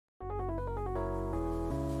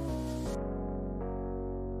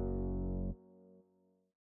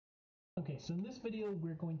Okay, so in this video,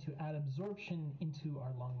 we're going to add absorption into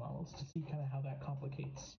our lung models to see kind of how that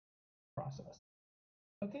complicates the process.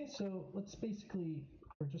 Okay, so we're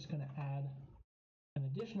just going to add an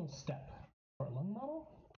additional step to our lung model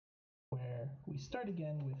where we start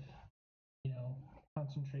again with,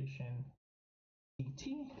 concentration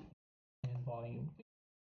CT and volume.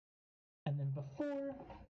 And then before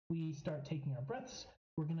we start taking our breaths,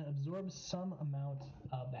 we're going to absorb some amount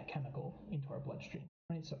of that chemical into our bloodstream,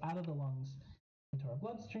 right? So out of the lungs into our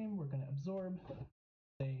bloodstream, we're going to absorb,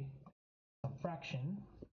 say, some fraction,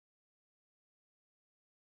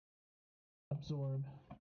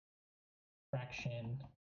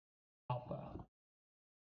 alpha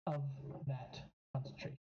of that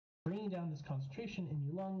concentration. Bringing down this concentration in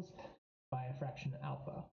your lungs by a fraction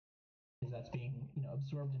alpha, because that's being,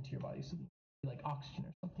 absorbed into your body. So like oxygen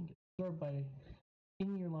or something gets absorbed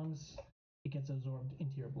in your lungs, it gets absorbed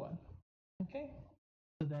into your blood. Okay?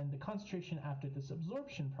 So then the concentration after this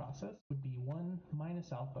absorption process would be 1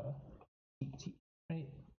 minus alpha CT, right?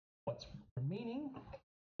 What's remaining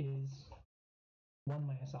is 1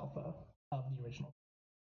 minus alpha of the original.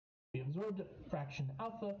 We absorbed fraction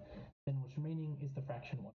alpha, then what's remaining is the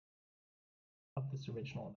fraction 1 of this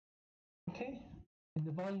original. Okay? And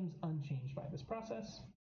the volume's unchanged by this process.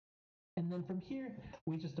 And then from here,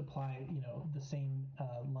 we just apply, the same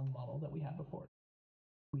lung model that we had before.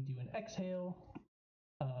 We do an exhale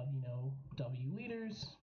of, W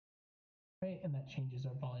liters, right? And that changes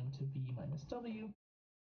our volume to V minus W,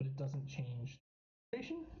 but it doesn't change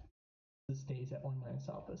concentration. It stays at 1 minus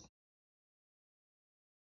alpha,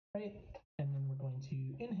 right? And then we're going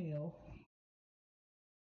to inhale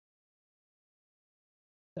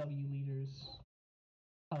W liters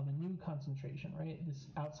of a new concentration, right? This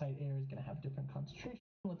outside air is going to have different concentration.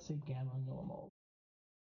 Let's say gamma millimoles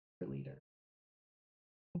per liter.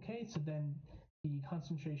 Okay, so then the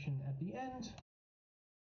concentration at the end,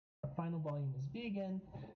 our final volume is V again,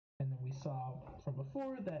 and then we saw from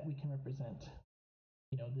before that we can represent,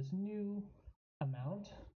 this new amount,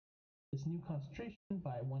 this new concentration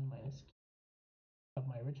by 1 minus Q of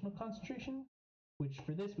my original concentration, which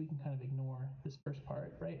for this we can kind of ignore this first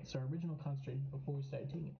part, right? So our original concentration before we started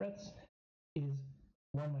taking breaths is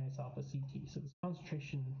 1 minus alpha CT. So this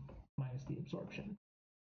concentration minus the absorption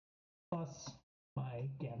plus my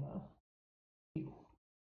gamma Q,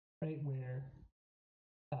 right?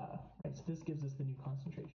 So this gives us the new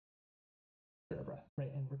concentration for a breath,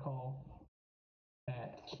 right? And recall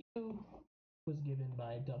that Q was given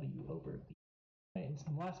by W over V. Right? And so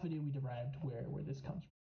in the last video we derived where this comes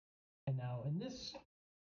from. And now in this,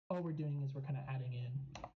 all we're doing is we're kind of adding in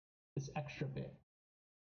this extra bit.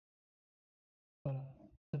 But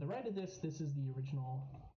to the right of this is the original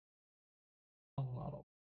lung model.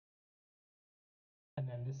 And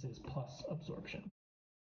then this is plus absorption.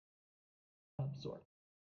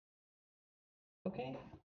 Okay,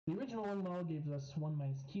 the original lung model gives us 1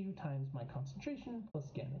 minus Q times my concentration plus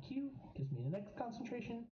gamma Q, gives me the next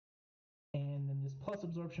concentration. And then this plus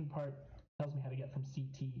absorption part tells me how to get from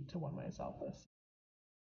CT to 1 minus alpha.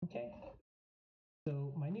 Okay,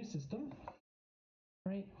 so my new system,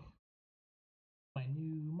 right? My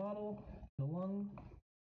new model, the lung,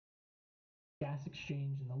 gas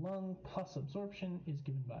exchange in the lung plus absorption is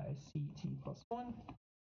given by CT plus 1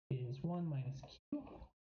 is 1 minus Q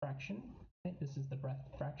fraction. Right? This is the breath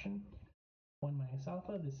fraction. 1 minus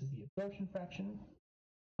alpha, this is the absorption fraction.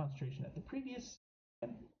 Concentration at the previous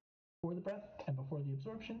for the breath and before the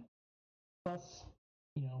absorption, plus,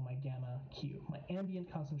 my gamma Q, my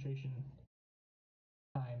ambient concentration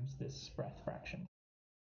times this breath fraction.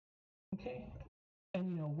 Okay,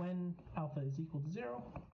 and when alpha is equal to 0,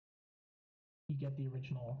 you get the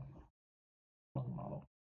original lung model,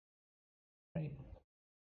 right?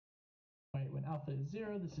 Right, when alpha is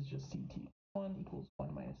 0, this is just CT1 equals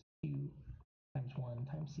 1 minus Q times 1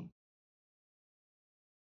 times C.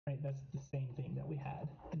 Right, that's the same thing that we had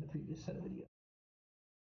in the previous set of videos.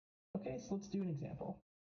 Okay, so let's do an example.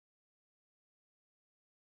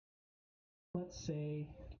 Let's say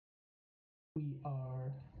we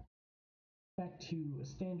are back to a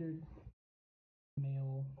standard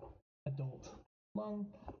male adult lung,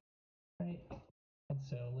 right? And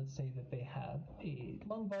so let's say that they have a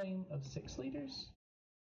lung volume of 6 liters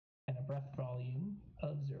and a breath volume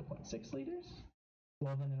of 0.6 liters.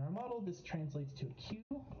 Well, then in our model, this translates to a Q,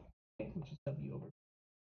 okay, which is W over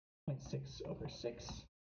 0.6 over 6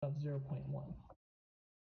 of 0.1.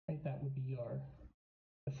 Right, that would be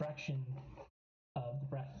the fraction of the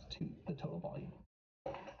breath to the total volume.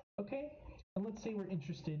 Okay, and let's say we're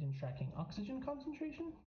interested in tracking oxygen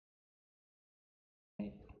concentration.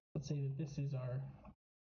 Right, let's say that this is going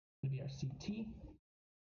to be our CT.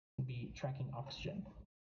 to be tracking oxygen.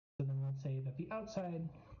 So then let's say that the outside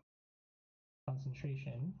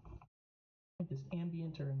concentration, this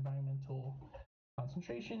ambient or environmental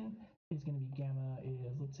concentration is going to be gamma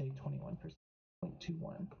is, let's say, 21%,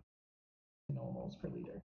 0.21 millimoles per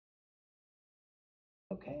liter.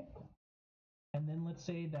 Okay, and then let's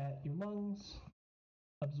say that your lungs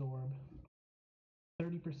absorb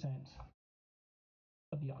 30%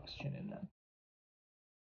 of the oxygen in them.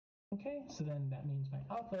 Okay, so then that means my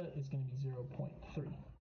alpha is going to be 0.3.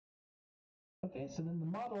 Okay, so then the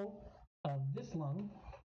model of this lung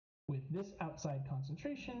with this outside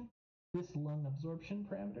concentration, this lung absorption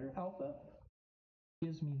parameter, alpha,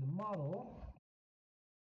 gives me the model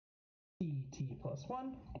Ct plus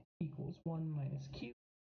 1 equals 1 minus Q,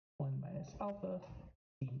 1 minus alpha,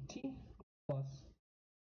 Ct plus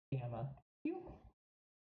gamma Q.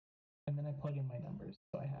 And then I plug in my numbers.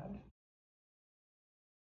 So I have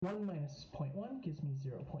 1 minus 0.1 gives me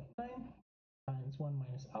 0.9 times 1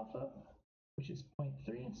 minus alpha, which is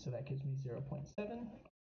 0.3, so that gives me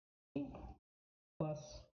 0.7,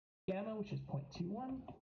 plus gamma, which is 0.21,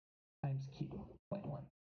 times Q, 0.1.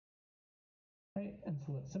 Right, and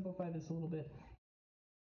so let's simplify this a little bit.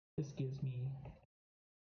 This gives me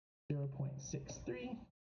 0.63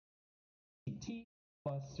 Ct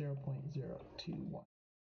plus 0.021.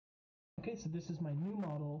 Okay, so this is my new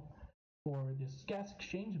model for this gas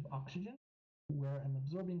exchange of oxygen, where I'm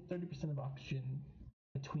absorbing 30% of oxygen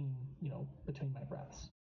between my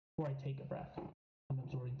breaths. Before I take a breath, I'm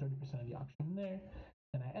absorbing 30% of the oxygen there,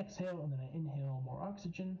 then I exhale, and then I inhale more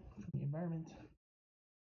oxygen from the environment,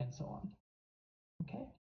 and so on. Okay?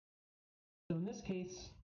 So in this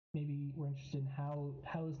case, maybe we're interested in how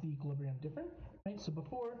is the equilibrium different, right? So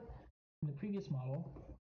before, in the previous model,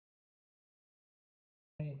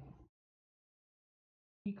 right,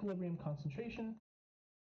 equilibrium concentration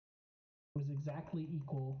was exactly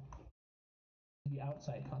equal to the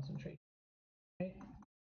outside concentration, right?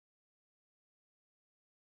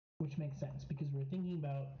 Which makes sense because we're thinking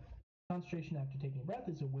about concentration after taking a breath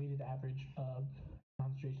is a weighted average of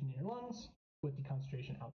concentration in your lungs with the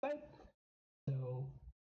concentration outside. So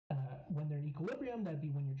when they're in equilibrium, that'd be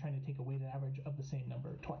when you're trying to take a weighted average of the same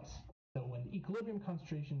number twice. So when the equilibrium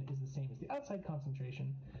concentration is the same as the outside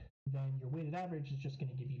concentration, then your weighted average is just going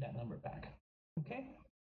to give you that number back. Okay?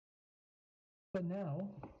 But now,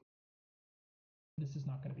 this is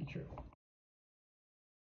not going to be true.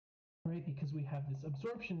 Right? Because we have this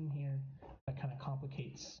absorption here that kind of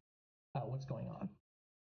complicates what's going on.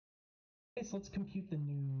 Okay, so let's compute the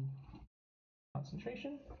new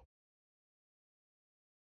concentration.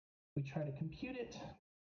 We try to compute it.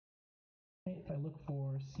 Right, if I look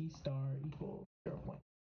for C star equals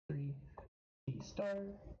 0.3 C star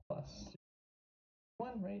plus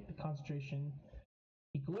 1, right? The concentration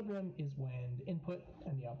equilibrium is when the input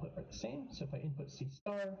and the output are the same. So if I input C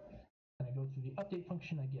star and I go through the update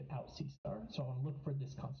function, I get out C star. So I want to look for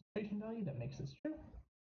this concentration value that makes this true.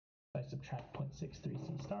 So I subtract 0.63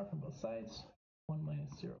 C star from both sides. 1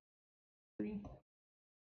 minus 0.3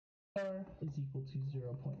 star is equal to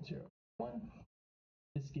 0.01.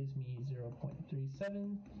 This gives me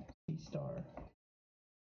 0.37 C star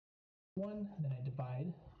 1. Then I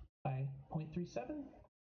divide by 0.37.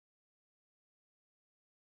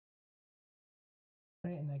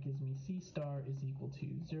 Right, and that gives me C star is equal to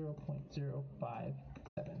 0.057.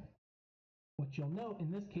 What you'll note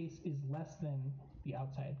in this case is less than the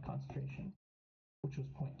outside concentration, which was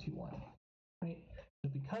 0.21. Right? So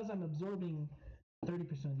because I'm absorbing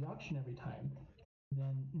 30% of the oxygen every time,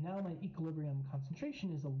 then now my equilibrium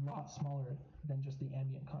concentration is a lot smaller than just the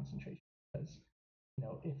ambient concentration. Because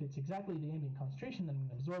if it's exactly the ambient concentration, then I'm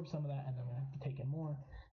going to absorb some of that and then I'm going to have to take in more.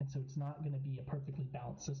 And so it's not going to be a perfectly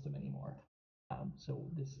balanced system anymore. So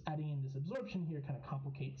this adding in this absorption here kind of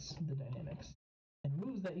complicates the dynamics and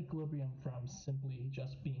moves that equilibrium from simply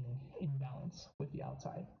just being in balance with the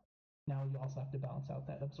outside. Now you also have to balance out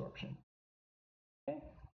that absorption. Okay?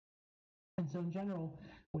 And so in general,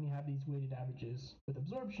 when you have these weighted averages with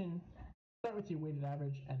absorption, start with your weighted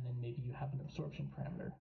average and then maybe you have an absorption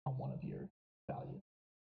parameter on one of your values.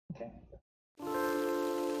 Okay?